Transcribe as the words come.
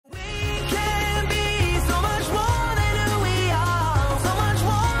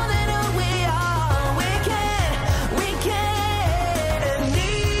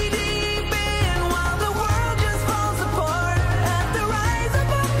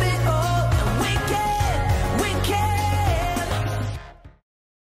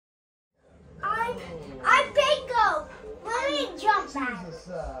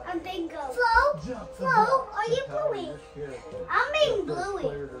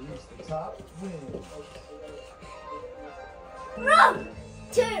One,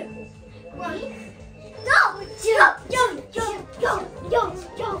 two, one, go! Jump, jump, jump, jump,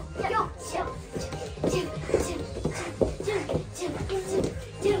 jump, jump, jump, jump,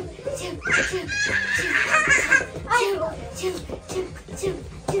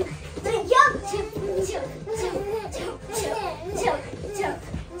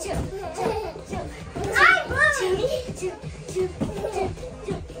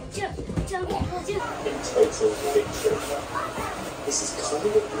 This is kind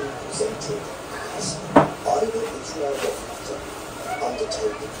of being presented as 𝚲𝚃𝙷𝚃𝙷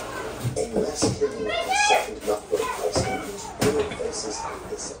undertaken a masculine and second muscular person whose women faces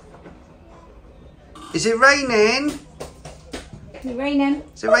this. Is it raining? Is it raining?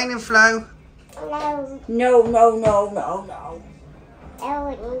 Is it raining, Flo? No. No, no, no, no, no.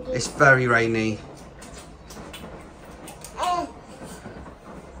 It's very rainy.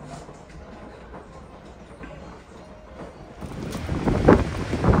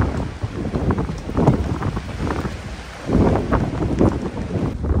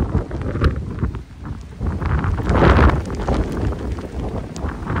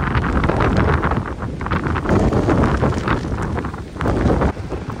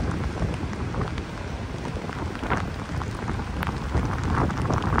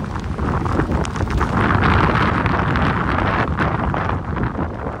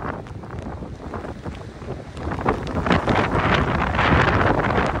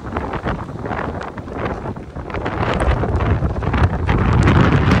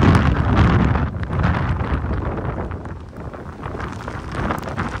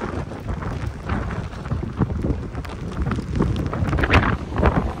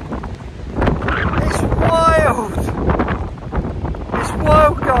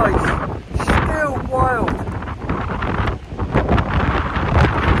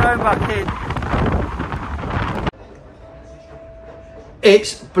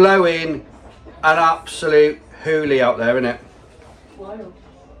 It's blowing an absolute hoolie out there, isn't it? Wild.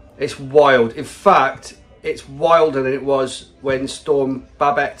 It's wild. In fact, it's wilder than it was when Storm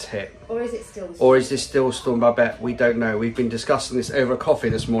BABET hit. Or is it still? Or is this still Storm BABET? We don't know. We've been discussing this over a coffee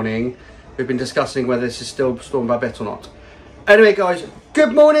this morning. We've been discussing whether this is still Storm BABET or not. Anyway, guys,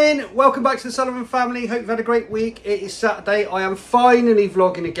 good morning. Welcome back to the Sullivan family. Hope you've had a great week. It is Saturday. I am finally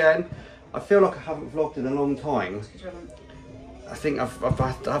vlogging again. I feel like I haven't vlogged in a long time. I think I've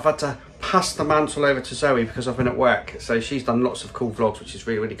had to pass the mantle over to Zoe because I've been at work. So she's done lots of cool vlogs, which is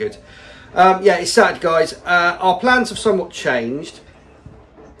really, really good. Yeah, it's Saturday, guys. Our plans have somewhat changed.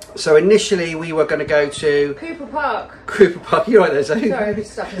 So initially we were going to go to Cooper Park. Cooper Park. You're right there, Zoe. Sorry, I'm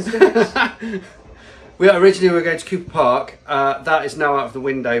just stuck in the We originally were going to Cooper Park. That is now out of the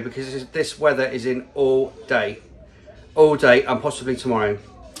window because this weather is in all day, and possibly tomorrow.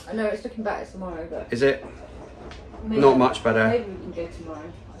 I know it's looking better tomorrow, but is it? maybe, not much better. Maybe we can go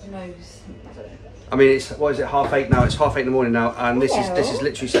tomorrow. I don't know. I don't know. I mean, it's what is it? 8:30 now. It's 8:30 in the morning now, and this is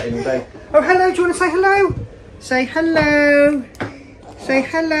literally setting all day. Oh, hello! Do you want to say hello? Say hello. Say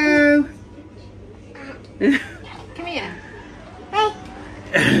hello. Come here.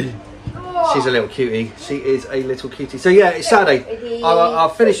 She's a little cutie. She is a little cutie. So yeah, it's Saturday. I'll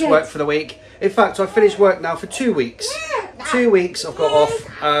finish work for the week. In fact, I've finished work now for 2 weeks. 2 weeks I've got off.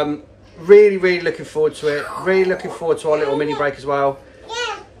 Really, really looking forward to it. Really looking forward to our little mini break as well.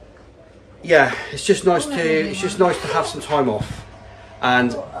 Yeah, it's just nice to have some time off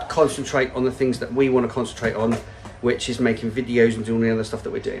and concentrate on the things that we want to concentrate on, which is making videos and doing the other stuff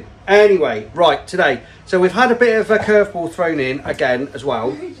that we're doing. Anyway, right, today. So we've had a bit of a curveball thrown in again as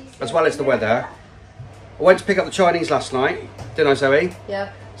well as the weather. I went to pick up the Chinese last night, didn't I, Zoe?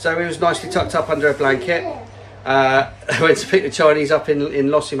 Yeah. Zoe was nicely tucked up under a blanket. I went to pick the Chinese up in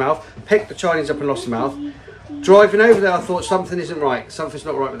𝚘𝚘𝚘. Picked the Chinese up in 𝚘𝚘𝚘. Driving over there, I thought something isn't right. Something's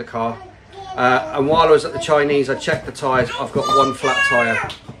not right with the car. And while I was at the Chinese, I checked the tyres. I've got one flat tyre.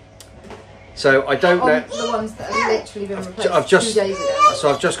 So I don't know. The ones that have literally been replaced 2 days ago. So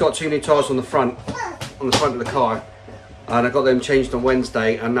I've just got 2 new tyres on the front of the car, and I got them changed on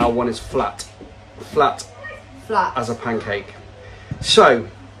Wednesday, and now one is flat as a pancake. So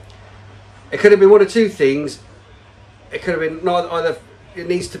it could have been one of two things. It could have been either it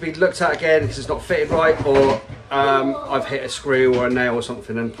needs to be looked at again because it's not fitted right, or I've hit a screw or a nail or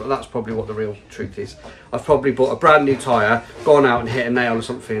something, and that's probably what the real truth is. I've probably bought a brand new tyre, gone out and hit a nail or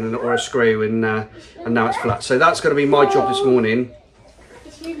something, or a screw, and now it's flat. So that's going to be my job this morning.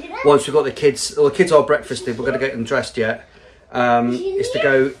 Once we've got the kids are breakfasted, we're going to get them dressed yet. Is to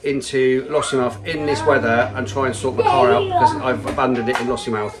go into 𝚘𝚘𝚘 in this weather and try and sort my car out because I've abandoned it in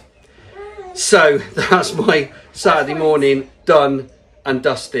𝚘𝚘𝚘. So that's my Saturday morning done and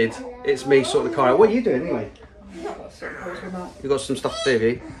dusted. It's me sorting the car out. What are you doing anyway? You've got some stuff to do, have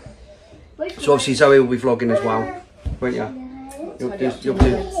you? So obviously Zoe will be vlogging as well, won't you? You'll do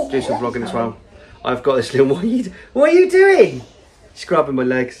some vlogging as well. I've got this little, what are you doing? Scrubbing my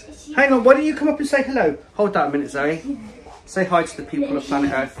legs. Hang on, why don't you come up and say hello? Hold that a minute, Zoe. Say hi to the people of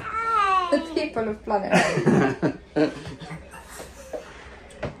planet Earth. The people of planet Earth.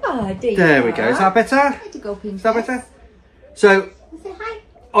 Oh, there we go. Is that better? Is that better? So, Say hi.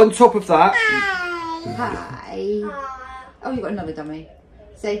 on top of that, Hi. Oh, you got another dummy.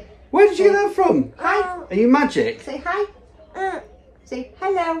 Say. where did you get that from? Hi. Are you magic? Say hi. Say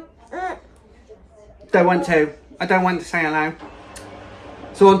hello. Don't want to. I don't want to say hello.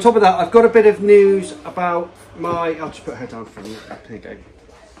 So on top of that, I've got a bit of news about my... I'll just put her down for you. There you go.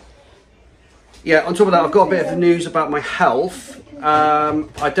 Yeah, on top of that, I've got a bit of news about my health.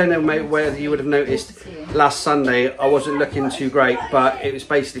 I don't know mate, whether you would have noticed last Sunday, I wasn't looking too great, but it was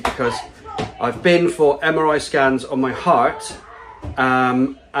basically because I've been for MRI scans on my heart,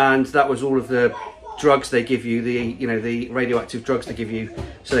 and that was all of the drugs they give you, the radioactive drugs they give you,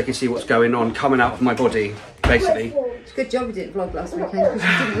 so they can see what's going on coming out of my body, basically. It's a good job you didn't vlog last weekend because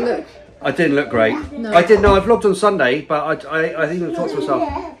you didn't look. I didn't look great. No. I didn't know. I vlogged on Sunday, but I even thought to myself,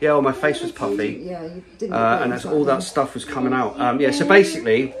 yeah, well, my face was puffy, Yeah, you didn't look and that's all that stuff was coming out. Yeah, so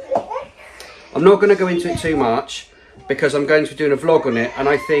basically, I'm not going to go into it too much because I'm going to be doing a vlog on it, and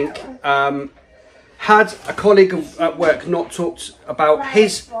I think had a colleague at work not talked about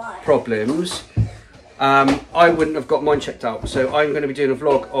his problems, I wouldn't have got mine checked out. So I'm going to be doing a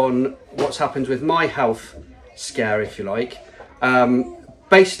vlog on what's happened with my health scare, if you like.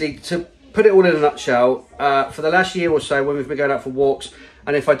 Basically, to put it all in a nutshell, for the last year or so when we've been going out for walks,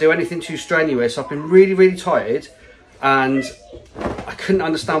 and if I do anything too strenuous, I've been really, really tired, and I couldn't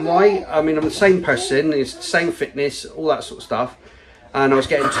understand why. I mean, I'm the same person, it's the same fitness, all that sort of stuff, and I was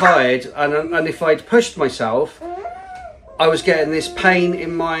getting tired, and if I'd pushed myself, I was getting this pain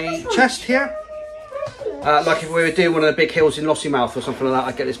in my chest here. Like if we were doing one of the big hills in Lossiemouth or something like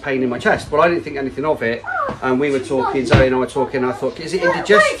that, I'd get this pain in my chest. Well, I didn't think anything of it, and we were talking, Zoe and I were talking, and I thought, is it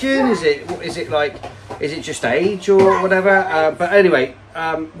indigestion? Is it just age or whatever? But anyway,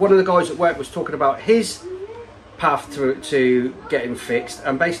 one of the guys at work was talking about his path to getting fixed,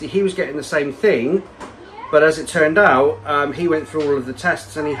 and basically he was getting the same thing, but as it turned out, he went through all of the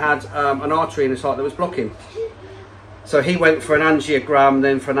tests and he had an artery in his heart that was blocking. So he went for an angiogram,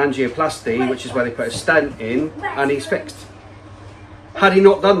 then for an angioplasty, which is where they put a stent in, and he's fixed. Had he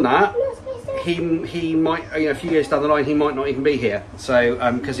not done that, he might, a few years down the line, he might not even be here. So,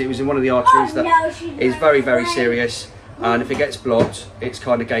 because it was in one of the arteries that is very, very serious, and if it gets blocked, it's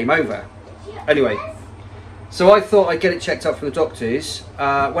kind of game over. Anyway, so I thought I'd get it checked out from the doctors.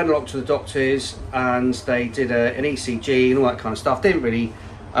 Went along to the doctors, and they did an ECG and all that kind of stuff. Didn't really...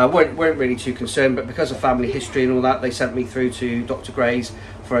 weren't really too concerned, but because of family history and all that, they sent me through to Dr. Gray's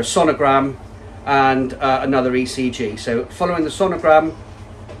for a sonogram and another ECG. So following the sonogram,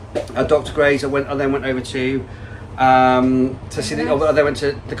 Dr. Gray's, I then went over to see I then went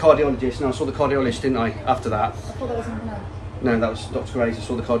to the cardiologist, and I saw the cardiologist, didn't I, after that? I thought that was something else. No, that was Dr. Gray's. I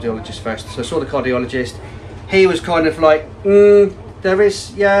saw the cardiologist first. So I saw the cardiologist. He was kind of like, there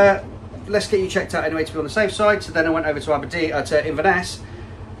is, yeah, let's get you checked out anyway to be on the safe side. So then I went over to 𝚵𝚃, to Inverness,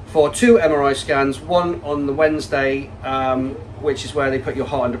 for 2 MRI scans, one on the Wednesday, which is where they put your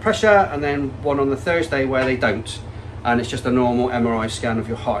heart under pressure, and then one on the Thursday where they don't, and it's just a normal MRI scan of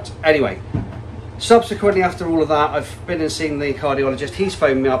your heart. Anyway, subsequently after all of that, I've been and seen the cardiologist. He's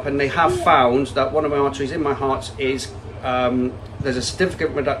phoned me up, and they have found that one of my arteries in my heart is, there's a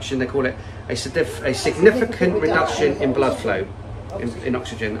significant reduction, they call it a significant reduction in blood flow, in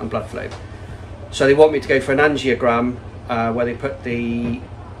oxygen and blood flow. So they want me to go for an angiogram, where they put the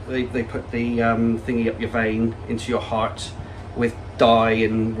thingy up your vein into your heart with dye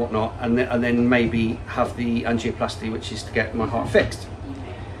and whatnot, and then maybe have the angioplasty, which is to get my heart fixed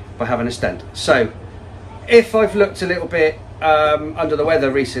by having a stent. So if I've looked a little bit under the weather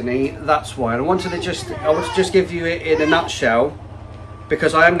recently, that's why. And I want to just give you it in a nutshell,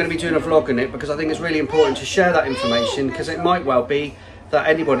 because I am going to be doing a vlog on it, because I think it's really important to share that information, because it might well be that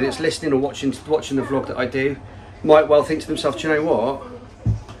anybody that's listening or watching the vlog that I do might well think to themselves, do you know what,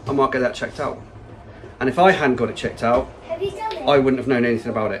 I might get that checked out. And if I hadn't got it checked out, I wouldn't have known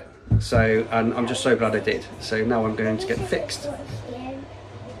anything about it. So, and I'm just so glad I did. So now I'm going to get it fixed.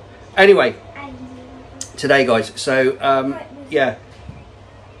 Anyway, today guys, so yeah,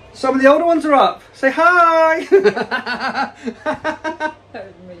 some of the older ones are up. Say hi. That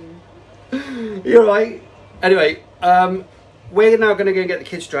was mean. You're right. Anyway, we're now going to go and get the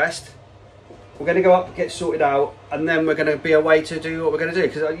kids dressed. We're going to go up, get sorted out, and then we're going to be away to do what we're going to do.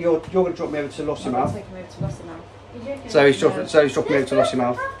 Because you're going to drop me over to 𝚘𝚘𝚘𝚘. I'll take him over to 𝚘𝚘𝚘𝚘. Zoe's dropping me over to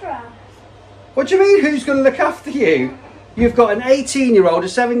𝚘𝚘𝚘𝚘. What do you mean? Who's going to look after you? You've got an 18-year-old, a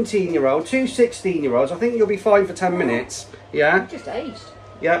 17-year-old, two 16-year-olds. I think you'll be fine for 10 minutes. Yeah. Just aged.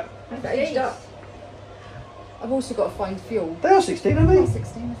 Yeah. I've aged up. I've also got to find fuel. They are 16, aren't they?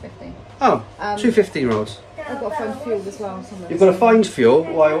 16 or 15. Oh, two 15-year-olds. I've got to find fuel as well somewhere. You've got to find fuel?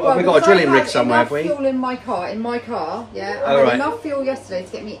 Well, have we got a drilling rig somewhere, have we? Fuel in my car, yeah. I had enough fuel yesterday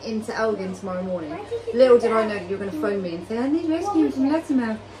to get me into 𝚘𝚃𝙃 tomorrow morning. Little did I know that you were going to phone me and say, I need rescuing from 𝚘𝚃𝚃𝙃.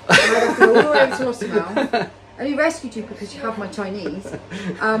 And I'd have to go all the way over to 𝚘𝚃𝚃𝚃. I only rescued you because you have my Chinese.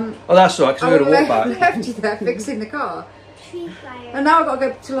 Oh, that's all right, because we would have walked back. I left you there fixing the car. And now I've got to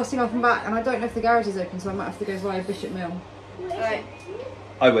go to 𝚘𝚃𝚃𝚃 and back, and I don't know if the garage is open, so I might have to go via Bishop Mill. Right.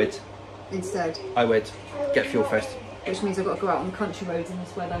 I would. Instead. I would. Get fuel first. Which means I've got to go out on the country roads in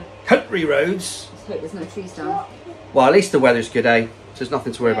this weather. Country roads? Let's hope there's no trees down. Well, at least the weather's good, eh? So there's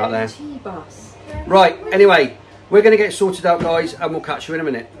nothing to worry about there. T-bus. Right, anyway, we're going to get sorted out, guys, and we'll catch you in a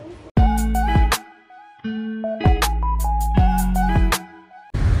minute.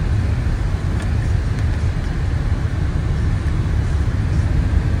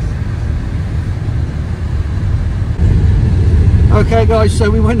 Okay guys, so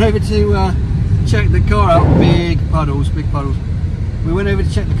we went over to check the car out. Big puddles. We went over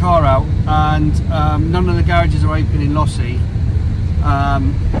to check the car out, and none of the garages are open in 𝚘𝚃𝚃𝚃.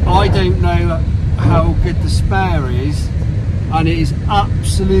 I don't know how good the spare is, and it is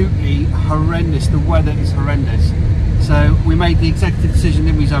absolutely horrendous. The weather is horrendous. So we made the executive decision,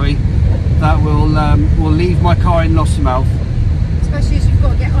 didn't we, Zoe, that we'll leave my car in 𝚘𝚃𝚃𝚃. Especially as you've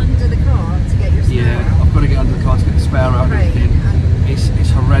got to get under the car to get your spare out. Yeah, I've got to get under the car to get the spare out and everything.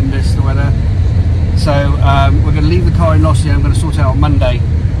 It's horrendous, the weather. So we're going to leave the car in 𝚘𝚃𝚃𝚃. I'm going to sort it out on Monday.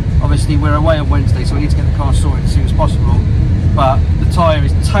 Obviously we're away on Wednesday, so we need to get the car sorted as soon as possible. But the tyre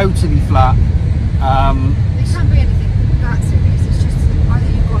is totally flat. It can't be anything that serious. It's just either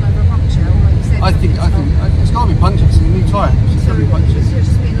you've gone over a puncture, or like you said. I think it's got to be punctured. It's a new tyre. It's got to be punctured. It's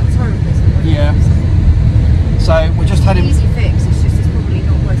just been another tyre replacement. Yeah. So we're just heading. Easy fix. It's just it's probably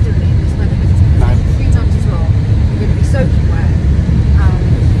not worth doing it in this weather because it's going to be 3 times as wrong. You're going to be soaking wet.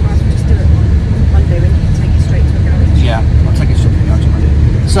 Might as well just do it on Monday when you can take it straight to a garage. Yeah, I'll take it straight to the garage on Monday.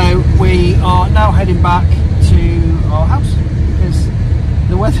 So we are now heading back to our house because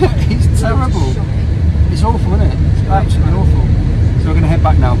the weather is terrible. It's awful, isn't it? It's absolutely awful. So we're going to head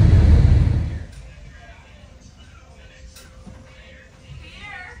back now.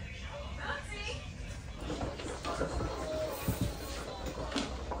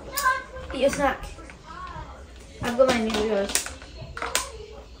 Eat a snack. I've got my noodles.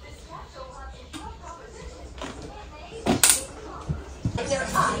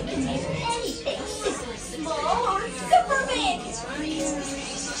 I can use anything super small or super big.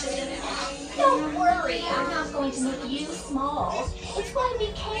 Don't worry, I'm not going to make you small. It's why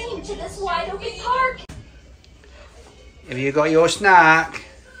we came to this wide open park. Have you got your snack?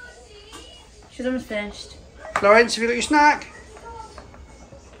 She's almost finished. Florence, have you got your snack?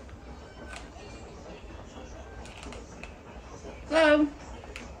 Hello.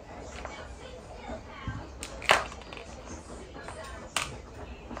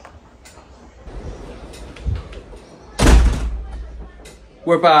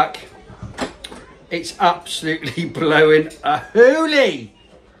 We're back. It's absolutely blowing a hoolie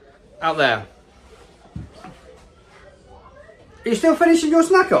out there. Are you still finishing your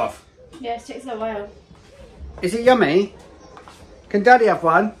snack off? Yeah, it takes a while. Is it yummy? Can Daddy have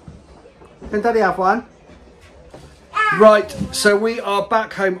one? Can Daddy have one? Right, so we are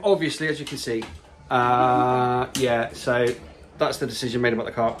back home, obviously, as you can see. Yeah, so that's the decision made about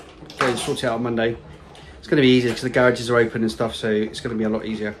the car. Going to sort it out on Monday. It's going to be easier because the garages are open and stuff, so it's going to be a lot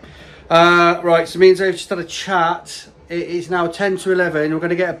easier. Right, so me and Zoe just had a chat. It is now 10 to 11. We're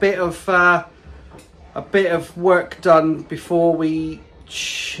going to get a bit of work done before we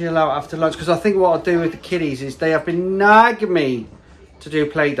chill out after lunch, because I think what I'll do with the kiddies is they have been nagging me to do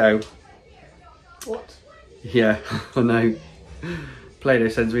Play-Doh. What? Yeah, I know. Play-Doh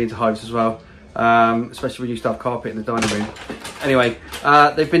sends me into hives as well, especially when you used to have carpet in the dining room. Anyway,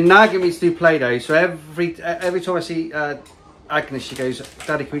 they've been nagging me to do Play-Doh, so every time I see Agnes, she goes,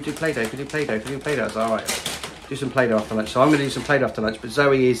 Daddy, can we do Play-Doh? Can we do Play-Doh? Can we do Play-Doh? I was like, all right, do some Play-Doh after lunch. So I'm going to do some Play-Doh after lunch, but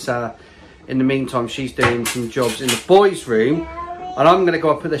Zoe is, in the meantime, she's doing some jobs in the boys' room, and I'm going to go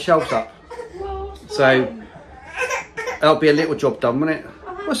up and put the shelves up. So that'll be a little job done, won't it?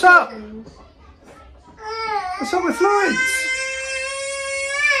 What's up? What's up with Florence?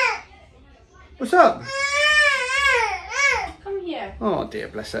 What's up? Come here. Oh dear,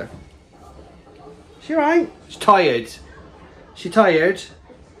 bless her. She alright? She's tired. She tired?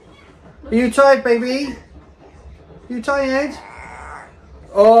 Are you tired, baby? You tired?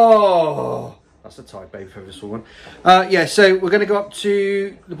 Oh, that's a tired baby if I ever saw one. Yeah, so we're going to go up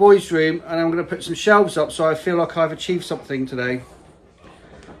to the boys' room and I'm going to put some shelves up so I feel like I've achieved something today,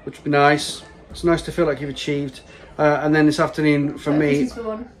 which would be nice. It's nice to feel like you've achieved. And then this afternoon for me... Christmas film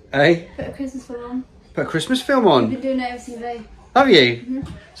on. Eh? Put a Christmas film on. Put a Christmas film on? We've been doing it every single day. Have you? Mm-hmm.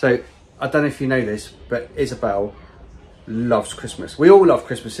 So, I don't know if you know this, but Isabel loves Christmas. We all love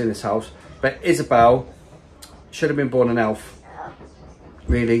Christmas in this house, but Isabel should have been born an elf.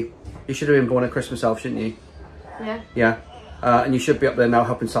 Really. You should have been born a Christmas elf, shouldn't you? Yeah. Yeah. And you should be up there now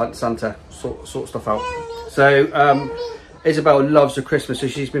helping Santa sort stuff out. So, Isabel loves the Christmas, so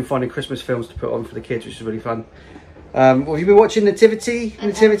she's been finding Christmas films to put on for the kids, which is really fun. Have you been watching Nativity?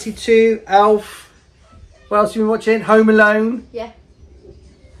 Nativity 2, Elf. What else have you been watching? Home Alone. Yeah.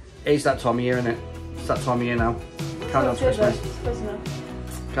 It's that time of year, isn't it? It's that time of year now. Countdown to Christmas.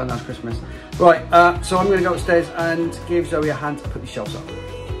 Countdown to Christmas. Right, so I'm going to go upstairs and give Zoe a hand to put these shelves up.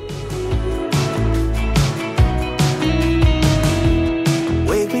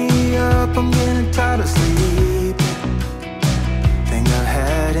 Wake me up, I'm getting tired of sleep. Think I've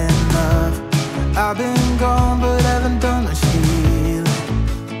had enough. I've been gone, but haven't done much healing.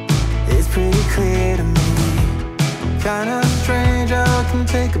 It's pretty clear to me. Kinda strange how I can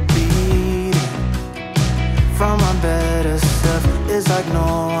take a beat from my better self. It's like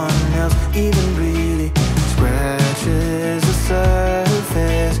no one else even really scratches the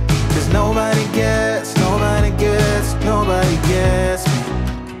surface. Cause nobody gets me.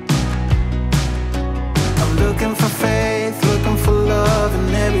 I'm looking for faith, looking for love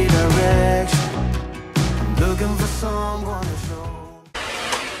in every direction. I'm looking for someone to show.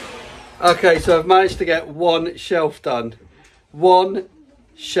 Okay, so I've managed to get one shelf done. One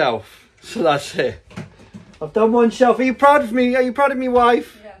shelf. So that's it. I've done one shelf. Are you proud of me? Are you proud of me,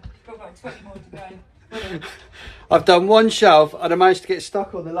 wife? Yeah, got about 20 more to go. I've done one shelf and I managed to get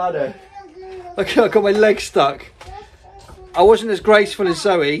stuck on the ladder. Okay, I got my leg stuck. I wasn't as graceful as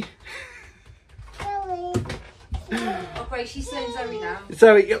Zoe. Oh, great, she's saying Zoe now.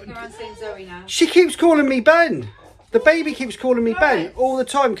 Zoe, Go around saying Zoe now. she keeps calling me Ben. The baby keeps calling me Ben all the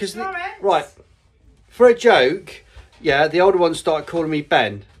time because right, for a joke, yeah, the older ones started calling me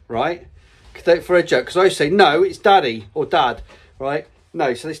Ben, right? For a joke, because I say no, it's Daddy or Dad, right?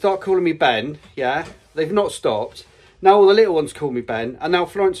 No, so they start calling me Ben, yeah. They've not stopped. Now all the little ones call me Ben, and now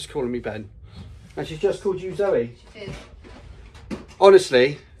Florence is calling me Ben, and she's just called you Zoe. She did.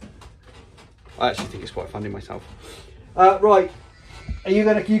 Honestly, I actually think it's quite funny myself. Right, are you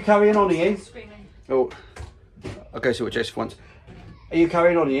carrying on, are you? Screaming. Oh. I'll go see what Joseph wants. Are you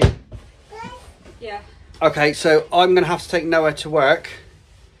carrying on, are you? Yeah. Okay, so I'm going to have to take Noah to work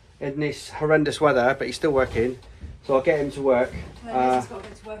in this horrendous weather, but he's still working. So I'll get him to work. And then Liz has got to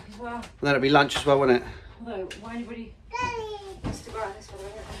go to work as well. And then it'll be lunch as well, won't it? Although, why anybody wants to go out this weather?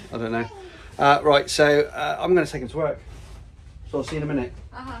 I don't know. Right, so I'm going to take him to work. So I'll see you in a minute.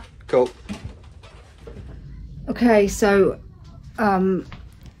 Uh-huh. Cool. Okay, so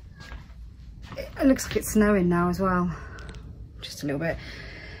it looks like it's snowing now as well, just a little bit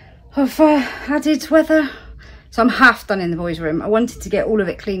of added weather. So I'm half done in the boys' room. I wanted to get all of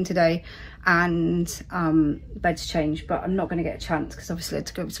it clean today and beds changed, but I'm not going to get a chance because obviously I had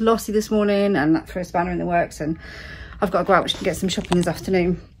to go to Lossie this morning and that threw a spanner in the works, and I've got to go out and get some shopping this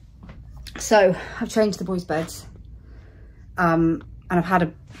afternoon. So I've changed the boys' beds and I've had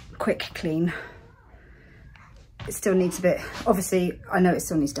a quick clean. It still needs a bit, obviously I know it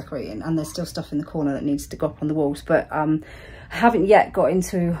still needs decorating and there's still stuff in the corner that needs to go up on the walls, but I haven't yet got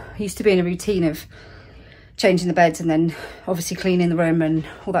into, I used to be in a routine of changing the beds and then obviously cleaning the room and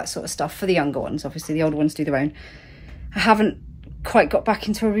all that sort of stuff for the younger ones. Obviously the older ones do their own. I haven't quite got back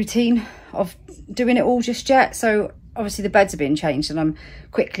into a routine of doing it all just yet, so obviously the beds are being changed and I'm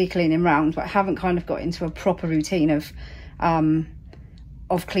quickly cleaning round, but I haven't kind of got into a proper routine of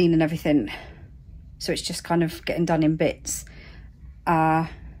cleaning everything. So it's just kind of getting done in bits,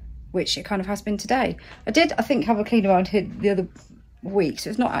 which it kind of has been today. I think, have a clean around here the other week, so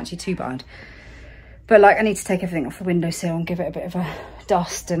it's not actually too bad. But like, I need to take everything off the windowsill and give it a bit of a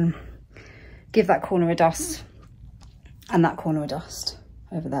dust and give that corner a dust and that corner a dust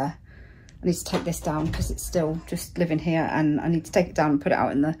over there. I need to take this down because it's still just living here, and I need to take it down and put it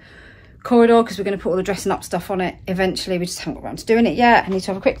out in the corridor because we're going to put all the dressing up stuff on it eventually. We just haven't got around to doing it yet. I need to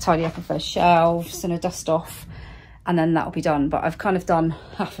have a quick tidy up of those shelves and a dust off, and then that'll be done. But I've kind of done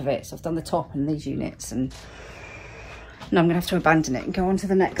half of it, so I've done the top and these units, and now I'm gonna have to abandon it and go on to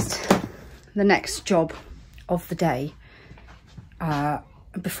the next job of the day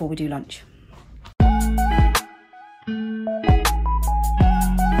before we do lunch.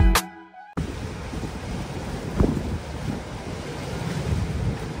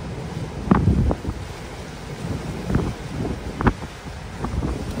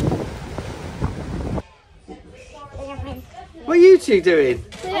 you doing?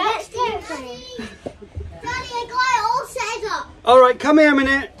 Daddy, I got it all set up. All right, come here a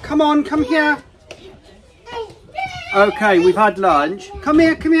minute. Come on, come here. Okay, we've had lunch. Come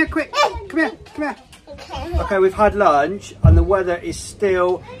here, quick. Come here. Okay, we've had lunch and the weather is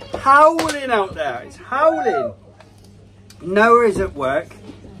still howling out there. It's howling. Noah is at work.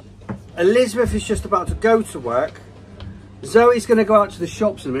 Elizabeth is just about to go to work. Zoe's going to go out to the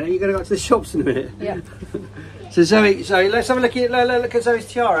shops in a minute. You're going to go out to the shops in a minute? Yeah. So Zoe, let's have a look at Zoe's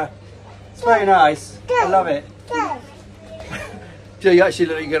tiara. It's very nice. I love it. Joe, you actually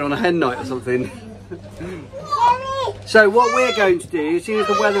look like you're going on a hen night or something. So what we're going to do, seeing as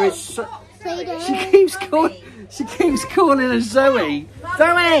the weather is so, she keeps calling her Zoe.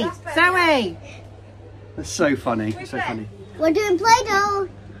 Zoe! That's so funny. That's so funny. We're doing Play-Doh.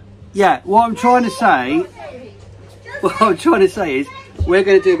 Yeah, what I'm trying to say is we're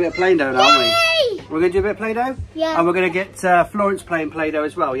going to do a bit of Play-Doh now, aren't we? We're going to do a bit of Play-Doh? Yeah. And we're going to get Florence playing Play-Doh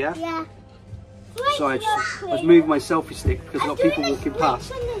as well, yeah? Yeah. Sorry, I was moving my selfie stick because a lot of people walking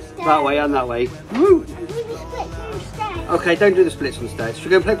past. That way and that way. Woo! Okay, don't do the splits on the stairs. Should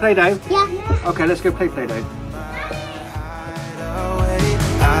we go play Play-Doh? Yeah. Okay, let's go play Play-Doh.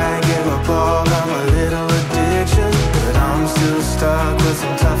 I give up all of my little addictions, but I'm still stuck with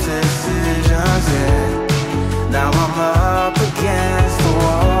some tough decisions, yeah. Now I'm up against the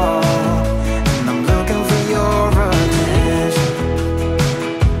wall, and I'm looking for your attention.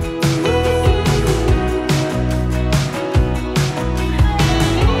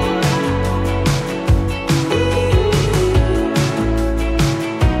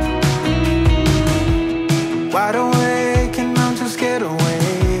 Wide awake and I'm just scared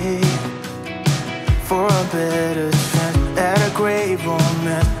away for a better chance at a great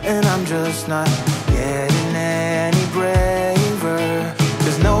romance, and I'm just not getting any braver,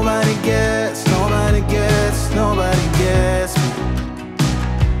 'cause nobody gets me.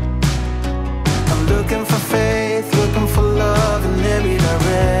 I'm looking for faith, looking for love in every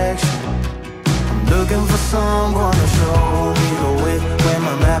direction. I'm looking for someone to show me the way when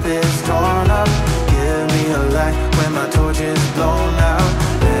my map is torn up. Give me a light when my torch is blown out.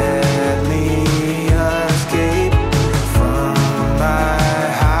 Let me escape from my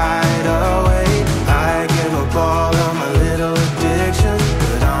hideaway. I give up all of my little addictions,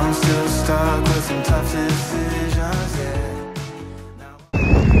 but I'm still stuck with some tough decisions, yeah.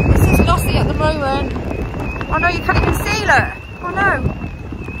 This is lossy at the moment. Oh no, you can't even see, look. Oh no.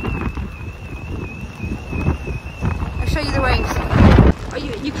 I'll show you the waves. Oh,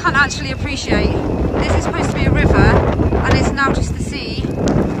 you can't actually appreciate. This is supposed to be a river and it's now just the sea.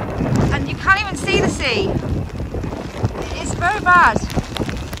 And you can't even see the sea. It's very bad.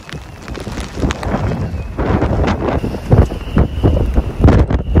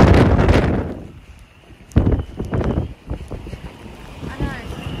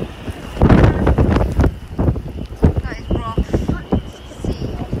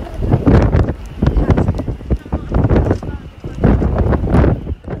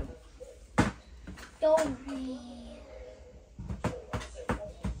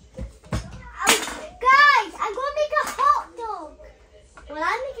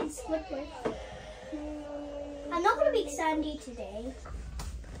 I'm not going to make Sandy today.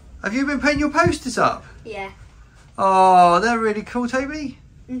 Have you been putting your posters up? Yeah. Oh, they're really cool, Toby.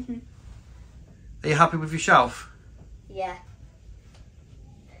 Mhm. Are you happy with your shelf? Yeah.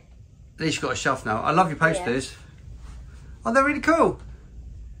 At least you've got a shelf now. I love your posters. Oh, they're really cool.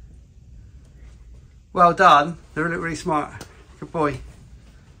 Well done. They look really smart. Good boy.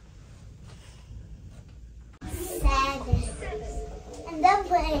 7. And then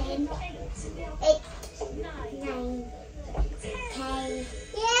putting 8, 9, 10.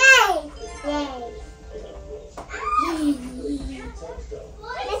 Yay! Yay!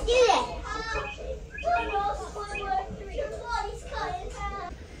 Let's do it.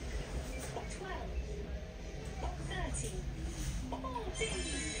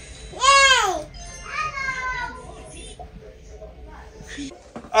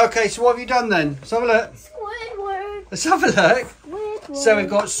 Okay, so what have you done then? Let's have a look. Squidward. Let's have a look. Squidward. So we've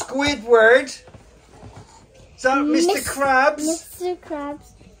got Squidward. Is that Mr. Krabs? Mr.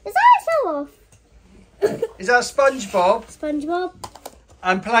 Krabs. Is that a tell-off? Is that SpongeBob? SpongeBob.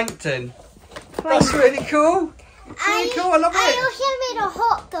 And Plankton. That's really cool. It's really cool. I love it. I also made a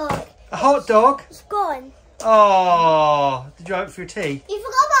hot dog. A hot dog? It's gone. Oh, did you have it for your tea? You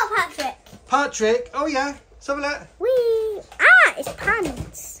forgot about Patrick. Patrick? Oh yeah. Let's have a look. Wee. Ah, it's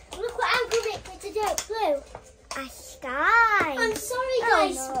pants. Look what I'm going to make with the dark blue. A sky. I'm sorry,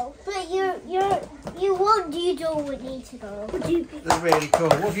 guys, but you don't need to go. They're really cool.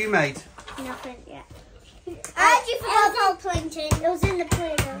 What have you made? Nothing yet. And you ball painting. It was in the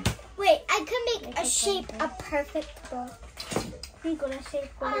planner. Wait, I could make a shape a perfect ball. I'm gonna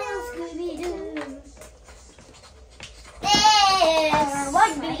shape one. Scooby-Doo.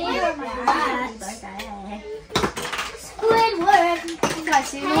 Squidward. Guys,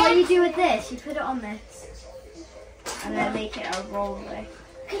 so you know what you do with this? You put it on this. And then make it a roller.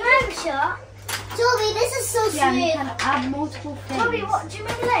 Can I have a shot? Toby, this is so Yeah, and you sweet. can add multiple things. Toby, what? Do you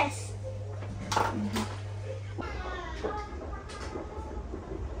remember this?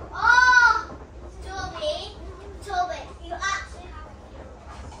 Oh, Toby, you actually have.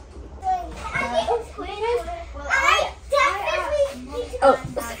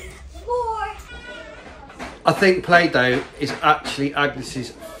 I think Play-Doh is actually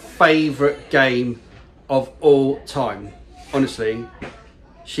Agnes's favourite game of all time. Honestly,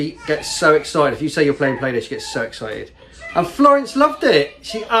 she gets so excited. If you say you're playing Play-Doh, she gets so excited. And Florence loved it.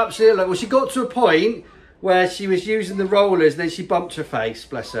 She absolutely loved it. Well, she got to a point where she was using the rollers, and then she bumped her face,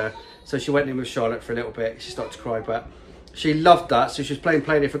 bless her. So she went in with Charlotte for a little bit. She started to cry, but she loved that. So she was playing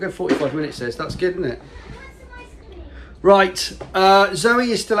Play-Doh for a good 45 minutes. That's good, isn't it? Right,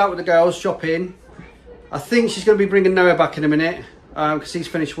 Zoe is still out with the girls shopping. I think she's going to be bringing Noah back in a minute because he's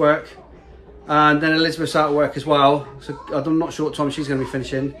finished work. And then Elizabeth's out of work as well. So I'm not sure what time she's going to be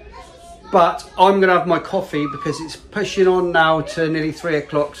finishing. But I'm going to have my coffee because it's pushing on now to nearly 3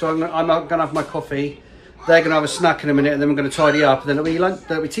 o'clock. So I'm going to have my coffee. They're going to have a snack in a minute and then we're going to tidy up. And then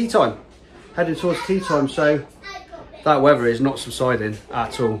it'll be tea time. Heading towards tea time. So that weather is not subsiding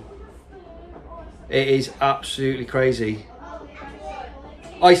at all. It is absolutely crazy.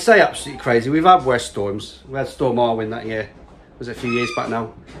 I say absolutely crazy. We've had worse storms. We had Storm Arwen that year. It was a few years back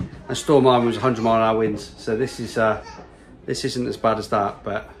now. And Storm Arwen was 100-mile-an-hour winds. So this isn't as bad as that,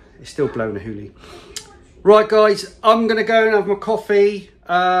 but it's still blowing a hoolie. Right, guys, I'm going to go and have my coffee,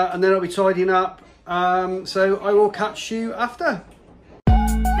 and then I'll be tidying up. So I will catch you after.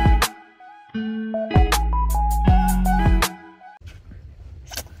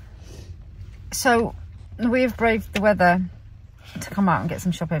 So we've braved the weather to come out and get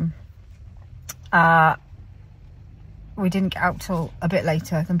some shopping. We didn't get out till a bit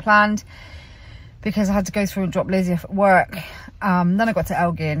later than planned because I had to go through and drop Lizzie off at work. Then I got to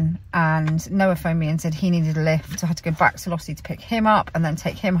Elgin and Noah phoned me and said he needed a lift, so I had to go back to Lossie to pick him up and then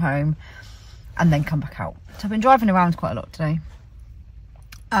take him home and then come back out. So I've been driving around quite a lot today.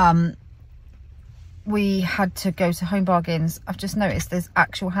 We had to go to Home Bargains. I've just noticed there's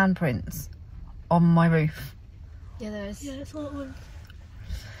actual handprints on my roof. Yeah, there is. Yeah, that's what one.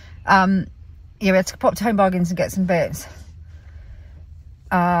 Yeah, we had to pop to Home Bargains and get some bits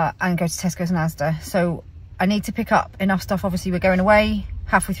and go to Tesco's and Asda. So I need to pick up enough stuff. Obviously we're going away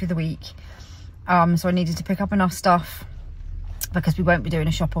halfway through the week, so I needed to pick up enough stuff because we won't be doing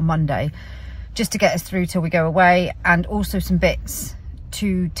a shop on Monday, just to get us through till we go away, and also some bits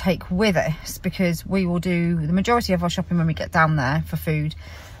to take with us because we will do the majority of our shopping when we get down there for food.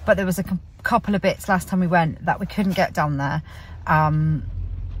 But there was a couple of bits last time we went that we couldn't get down there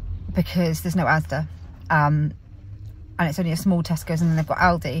because there's no Asda, and it's only a small Tesco's, and then they've got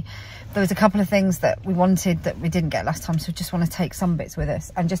Aldi. There was a couple of things that we wanted that we didn't get last time, so we just want to take some bits with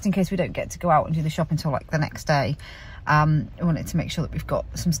us, and just in case we don't get to go out and do the shop until like the next day, we wanted to make sure that we've got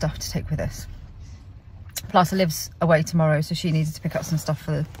some stuff to take with us. Plus Liv's away tomorrow, so she needed to pick up some stuff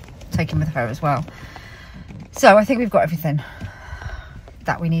for taking with her as well. So I think we've got everything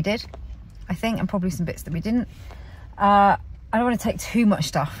that we needed, I think, and probably some bits that we didn't. I don't want to take too much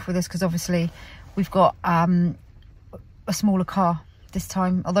stuff with us because obviously we've got a smaller car this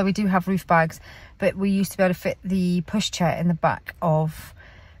time, although we do have roof bags, but we used to be able to fit the pushchair in the back of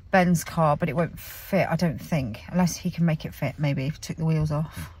Ben's car, but it won't fit, I don't think, unless he can make it fit. Maybe if he took the wheels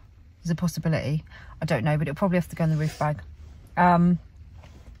off, there's a possibility. I don't know, but it'll probably have to go in the roof bag.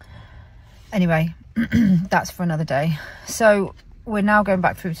 Anyway, that's for another day. So we're now going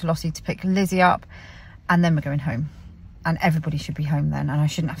back through to Lossie to pick Lizzie up, and then we're going home, and everybody should be home then, and I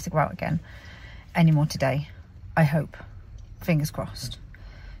shouldn't have to go out again anymore today, I hope. Fingers crossed.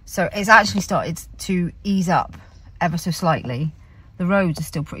 So it's actually started to ease up ever so slightly. The roads are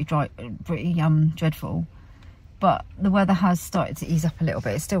still pretty dry, pretty dreadful, but the weather has started to ease up a little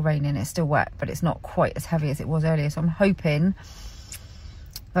bit. It's still raining, it's still wet, but it's not quite as heavy as it was earlier, so I'm hoping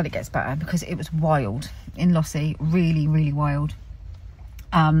that it gets better because it was wild in Lossie, really wild.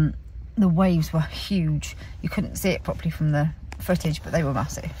 The waves were huge. You couldn't see it properly from the footage, but they were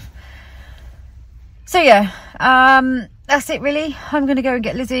massive. So yeah, that's it really. I'm gonna go and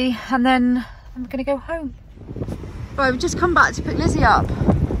get Lizzie and then I'm gonna go home. Right, we've just come back to pick Lizzie up.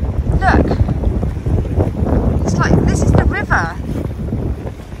 Look, it's like, this is the river.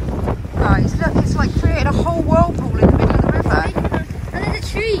 Right, guys, look, it's like created a whole whirlpool in the middle of the river. And there's a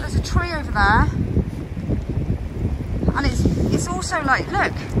tree. There's a tree over there. And it's also like,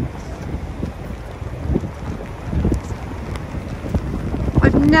 look.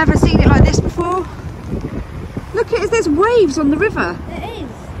 I've never seen it like this before. Look, there's waves on the river. It is.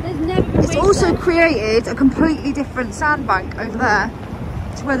 There's never been It's waves also there. created a completely different sandbank over there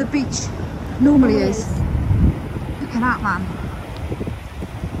to where the beach normally is. Look at that, man.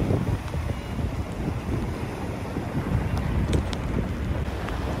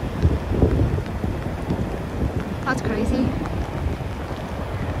 That's crazy.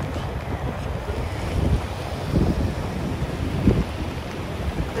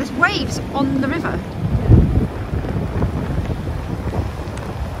 There's waves on the river.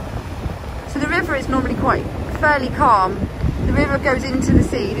 So the river is normally fairly calm. The river goes into the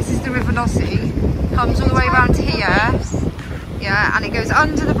sea. This is the River Nossi. Comes all the way around here. Yeah, and it goes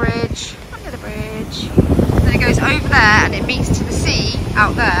under the bridge. Then it goes over there and it meets to the sea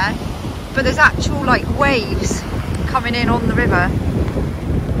out there. But there's actual like waves coming in on the river.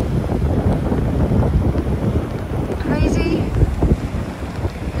 Crazy.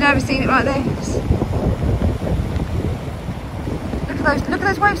 Never seen it like this. Look at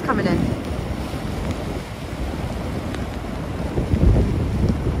those waves coming in.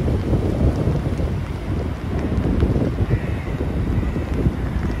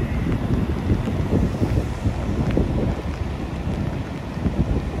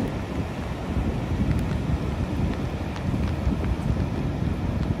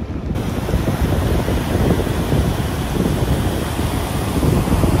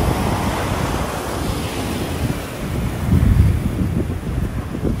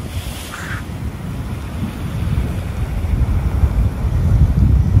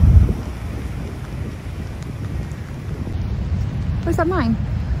 Is that mine?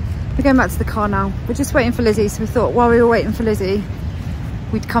 We're going back to the car now. We're just waiting for Lizzie, so we thought while we were waiting for Lizzie,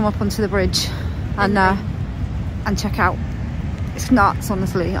 we'd come up onto the bridge and check out. It's nuts,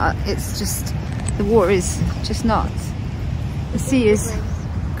 honestly. It's just, the water is just nuts. The sea is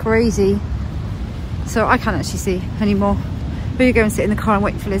crazy. So I can't actually see anymore. We're gonna go and sit in the car and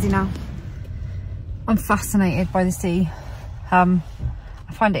wait for Lizzie now. I'm fascinated by the sea. I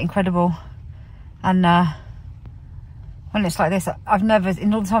find it incredible. And when it's like this, I've never,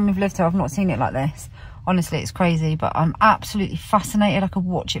 in all the time we've lived here, I've not seen it like this. Honestly, it's crazy, but I'm absolutely fascinated. I could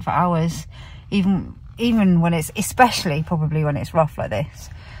watch it for hours, even when it's, especially probably when it's rough like this.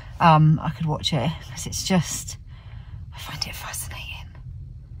 I could watch it because it's just, I find it fascinating.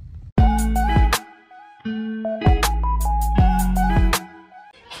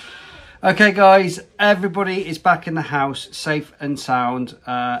 Okay guys, everybody is back in the house, safe and sound.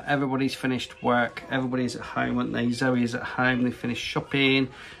 Everybody's finished work, everybody's at home, aren't they? Zoe is at home, they finished shopping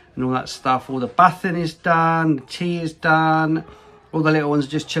and all that stuff. All the bathing is done, the tea is done. All the little ones are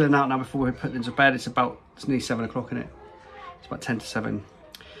just chilling out now before we put them to bed. It's nearly 7 o'clock, isn't it? It's about 10 to 7.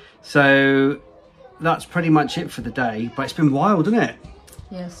 So that's pretty much it for the day, but it's been wild, isn't it?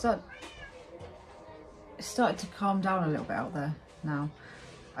 Yeah, so it's started to calm down a little bit out there now.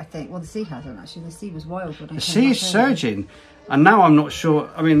 I think, well, the sea hasn't actually. The sea was wild. When the sea is surging, and now I'm not sure.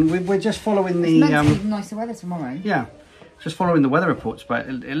 I mean, we're just following the. It's meant to be nicer weather tomorrow. Yeah, just following the weather reports, but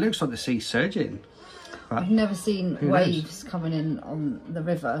it looks like the sea's surging. But I've never seen waves coming in on the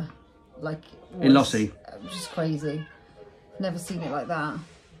river like in Lossie. Which is crazy. Never seen it like that.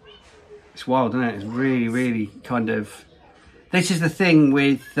 It's wild, isn't it? It's really, really kind of. This is the thing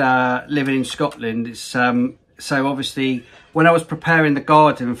with living in Scotland. It's so obviously. When I was preparing the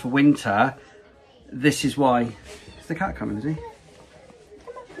garden for winter, this is why. Is the cat coming, is he?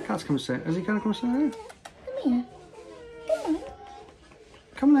 The cat's coming soon. Is he going to come soon? Come here. Come on.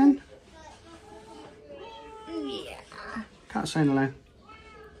 Come on then. Yeah. Cat's saying hello.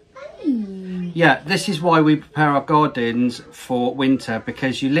 Yeah, this is why we prepare our gardens for winter,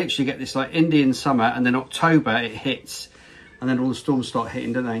 because you literally get this like Indian summer and then October it hits. And then all the storms start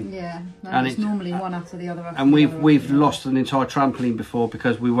hitting, don't they? Yeah, and it's normally one after the other. And we've lost an entire trampoline before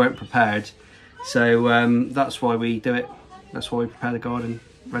because we weren't prepared. So that's why we do it. That's why we prepare the garden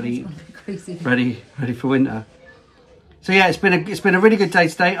ready for winter. So yeah, it's been a really good day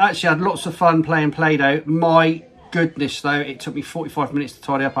today. I actually had lots of fun playing Play-Doh. My goodness though, it took me 45 minutes to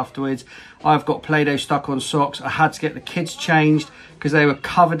tidy up afterwards. I've got Play-Doh stuck on socks. I had to get the kids changed because they were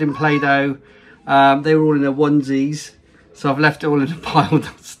covered in Play-Doh. They were all in their onesies. So I've left it all in a pile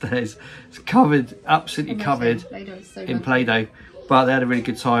downstairs. It's covered, absolutely covered in Play-Doh. But they had a really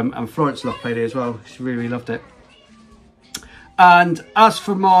good time, and Florence loved Play-Doh as well. She really loved it. And as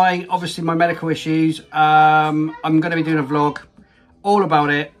for obviously my medical issues, I'm going to be doing a vlog all about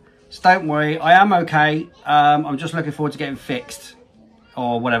it. So don't worry, I am okay. I'm just looking forward to getting fixed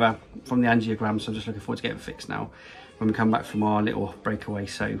or whatever from the angiogram. So I'm just looking forward to getting fixed now when we come back from our little breakaway.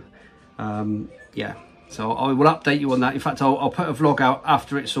 So yeah, so I will update you on that. In fact, I'll put a vlog out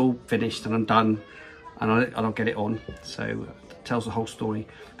after it's all finished and I'm done, and I'll get it on. So it tells the whole story,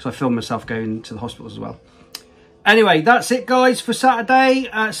 because I filmed myself going to the hospital as well. Anyway, that's it guys for Saturday.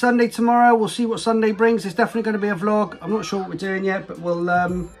 Sunday tomorrow, we'll see what Sunday brings. There's definitely going to be a vlog. I'm not sure what we're doing yet, but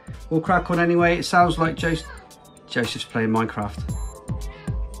we'll crack on anyway. It sounds like Joseph's playing Minecraft.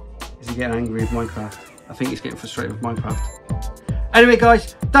 Is he getting angry with Minecraft? I think he's getting frustrated with Minecraft. Anyway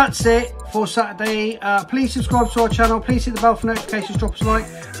guys, that's it for Saturday. Please subscribe to our channel. Please hit the bell for notifications. Drop us a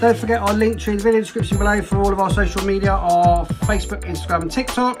like. Don't forget our link tree in the video description below for all of our social media, our Facebook, Instagram and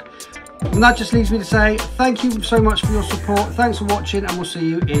TikTok. And that just leaves me to say thank you so much for your support. Thanks for watching, and we'll see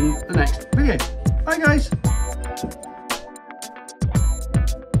you in the next video. Bye guys.